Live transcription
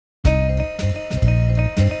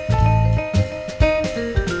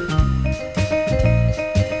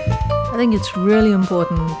think it's really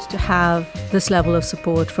important to have this level of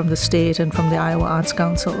support from the state and from the Iowa Arts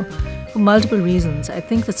Council for multiple reasons. I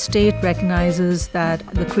think the state recognizes that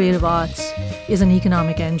the creative arts is an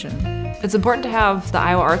economic engine. It's important to have the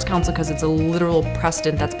Iowa Arts Council because it's a literal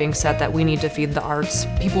precedent that's being set that we need to feed the arts.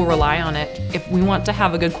 People rely on it. If we want to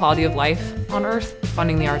have a good quality of life on Earth,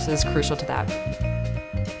 funding the arts is crucial to that.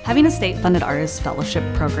 Having a state-funded artist fellowship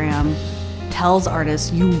program tells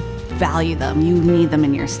artists you value them, you need them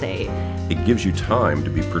in your state. It gives you time to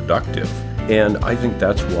be productive. And I think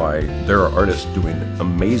that's why there are artists doing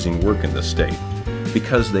amazing work in the state,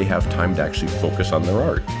 because they have time to actually focus on their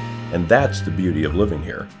art. And that's the beauty of living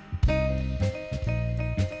here.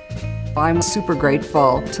 I'm super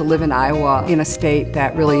grateful to live in Iowa, in a state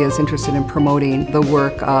that really is interested in promoting the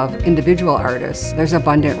work of individual artists. There's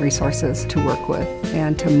abundant resources to work with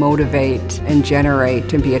and to motivate and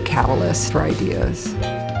generate and be a catalyst for ideas.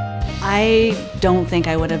 I don't think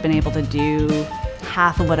I would have been able to do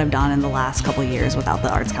half of what I've done in the last couple of years without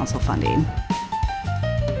the Arts Council funding.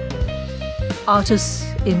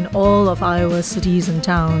 Artists in all of Iowa's cities and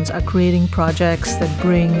towns are creating projects that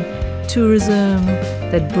bring tourism,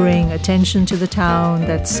 that bring attention to the town,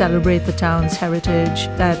 that celebrate the town's heritage,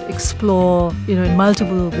 that explore, in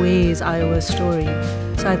multiple ways Iowa's story.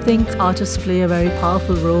 So I think artists play a very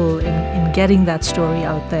powerful role in getting that story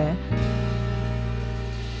out there.